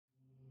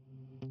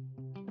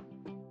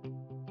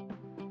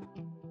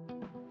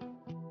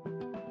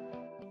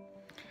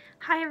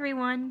Hi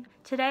everyone!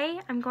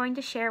 Today I'm going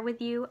to share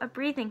with you a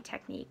breathing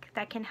technique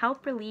that can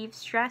help relieve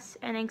stress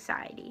and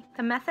anxiety.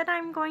 The method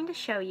I'm going to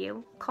show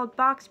you, called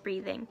box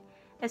breathing,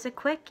 is a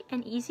quick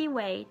and easy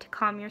way to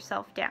calm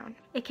yourself down.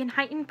 It can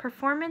heighten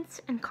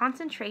performance and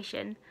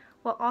concentration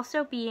while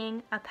also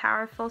being a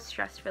powerful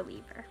stress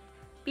reliever.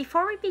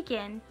 Before we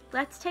begin,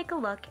 let's take a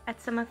look at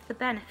some of the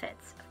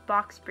benefits of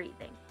box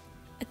breathing.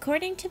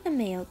 According to the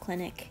Mayo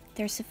Clinic,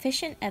 there's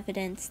sufficient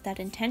evidence that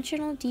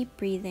intentional deep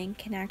breathing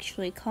can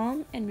actually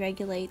calm and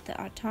regulate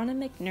the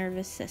autonomic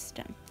nervous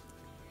system.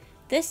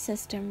 This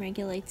system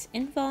regulates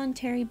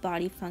involuntary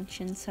body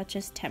functions such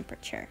as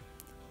temperature.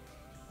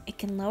 It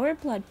can lower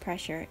blood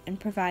pressure and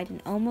provide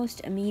an almost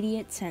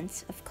immediate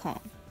sense of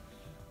calm.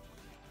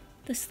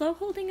 The slow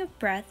holding of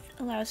breath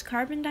allows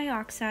carbon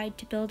dioxide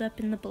to build up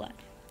in the blood.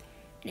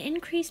 An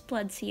increased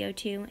blood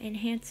CO2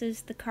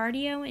 enhances the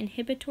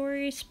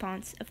cardio-inhibitory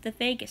response of the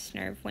vagus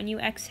nerve when you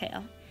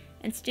exhale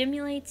and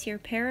stimulates your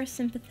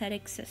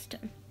parasympathetic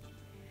system.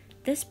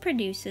 This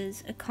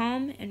produces a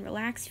calm and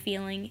relaxed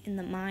feeling in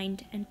the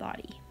mind and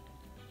body.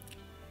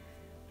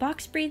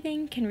 Box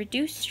breathing can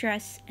reduce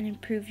stress and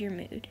improve your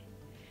mood.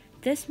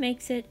 This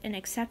makes it an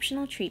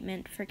exceptional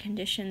treatment for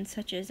conditions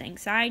such as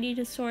anxiety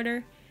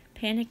disorder,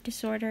 panic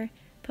disorder,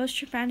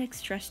 post-traumatic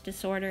stress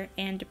disorder,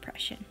 and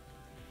depression.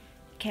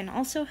 Can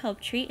also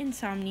help treat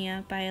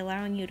insomnia by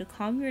allowing you to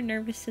calm your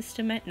nervous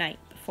system at night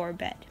before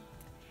bed.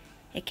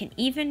 It can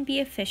even be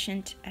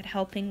efficient at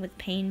helping with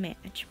pain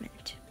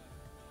management.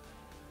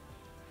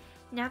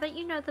 Now that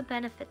you know the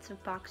benefits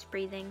of box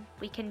breathing,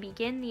 we can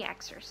begin the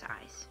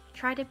exercise.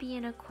 Try to be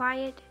in a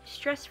quiet,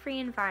 stress-free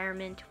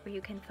environment where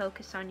you can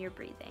focus on your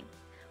breathing.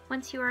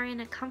 Once you are in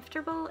a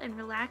comfortable and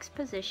relaxed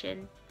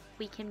position,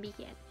 we can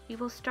begin. We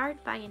will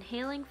start by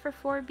inhaling for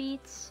 4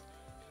 beats,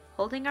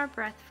 holding our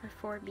breath for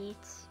 4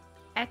 beats,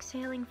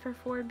 exhaling for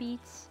 4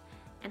 beats,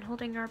 and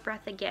holding our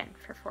breath again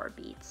for 4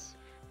 beats,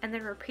 and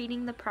then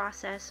repeating the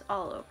process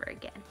all over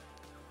again.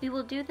 We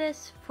will do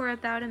this for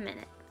about a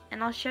minute,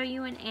 and I'll show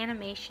you an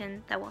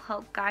animation that will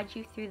help guide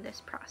you through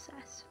this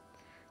process.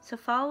 So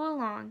follow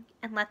along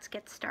and let's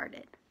get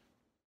started.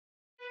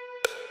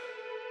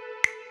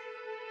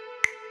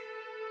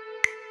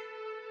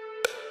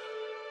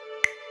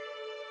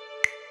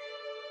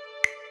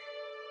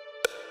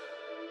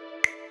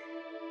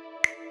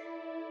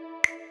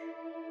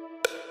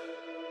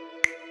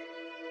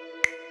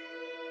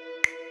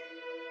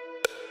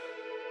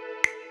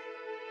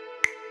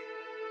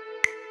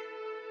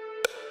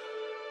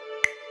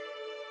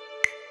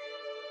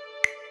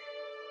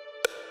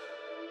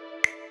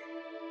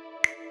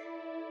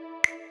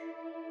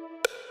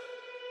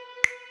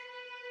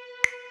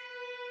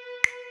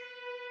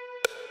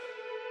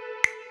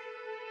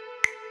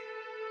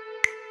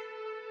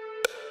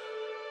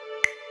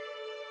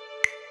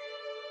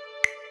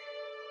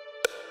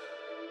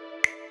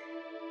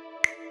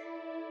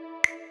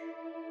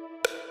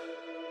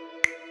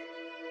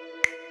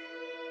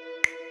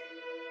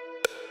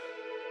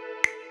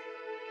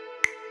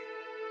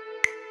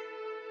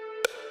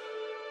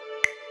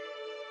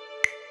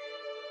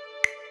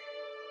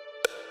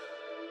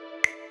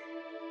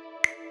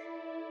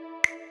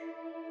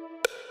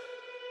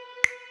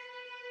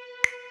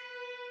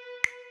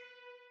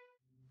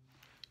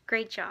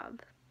 Great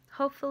job.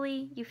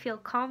 Hopefully you feel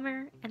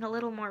calmer and a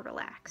little more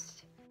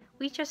relaxed.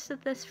 We just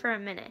did this for a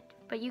minute,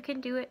 but you can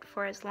do it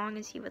for as long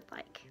as you would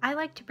like. I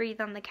like to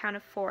breathe on the count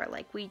of 4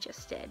 like we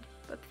just did,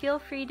 but feel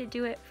free to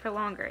do it for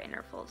longer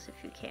intervals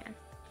if you can.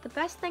 The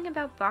best thing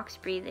about box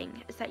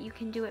breathing is that you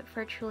can do it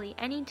virtually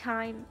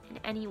anytime and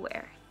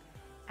anywhere.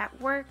 At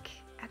work,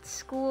 at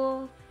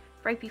school,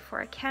 right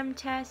before a chem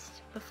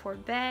test, before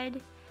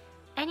bed,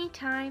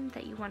 anytime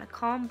that you want a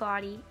calm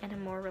body and a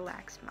more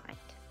relaxed mind.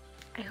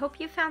 I hope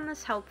you found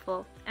this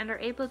helpful and are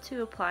able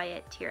to apply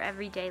it to your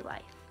everyday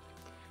life.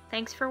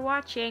 Thanks for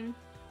watching!